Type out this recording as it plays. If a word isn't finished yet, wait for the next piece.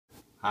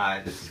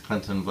Hi, this is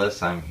Clinton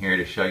Bliss. I'm here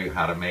to show you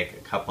how to make a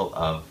couple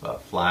of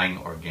flying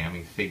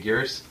origami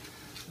figures.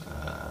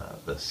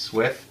 The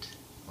Swift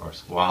or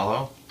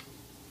Swallow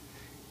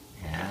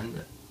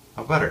and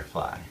a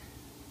butterfly.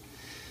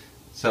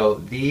 So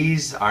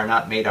these are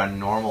not made on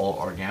normal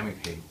origami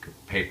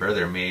paper.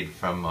 They're made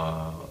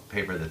from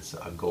paper that's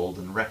a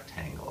golden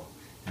rectangle.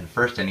 And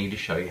first I need to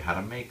show you how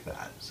to make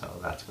that. So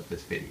that's what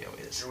this video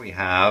is. Here we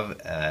have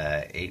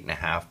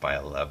 8.5 by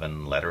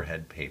 11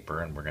 letterhead paper,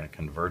 and we're going to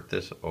convert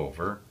this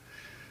over.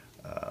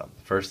 The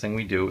first thing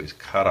we do is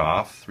cut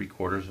off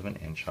 3/4 of an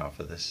inch off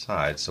of this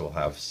side. So we'll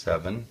have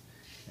 7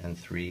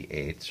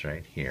 3/8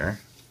 right here.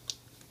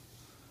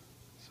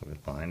 So we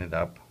line it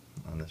up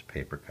on this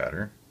paper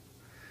cutter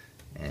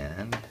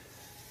and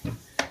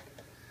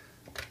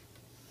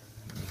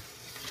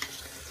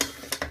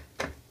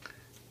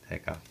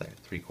take off the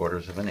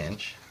 3/4 of an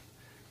inch,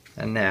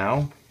 and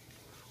now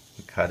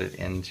we cut it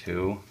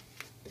into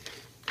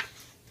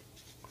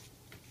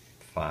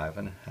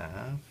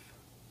 5.5,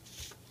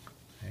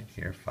 right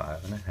here,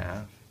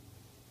 5.5.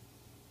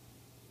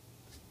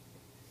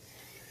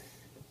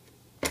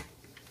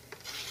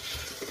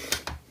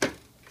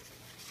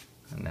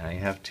 And now you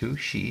have two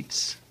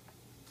sheets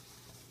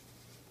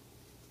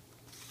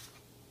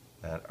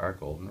that are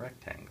golden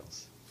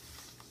rectangles.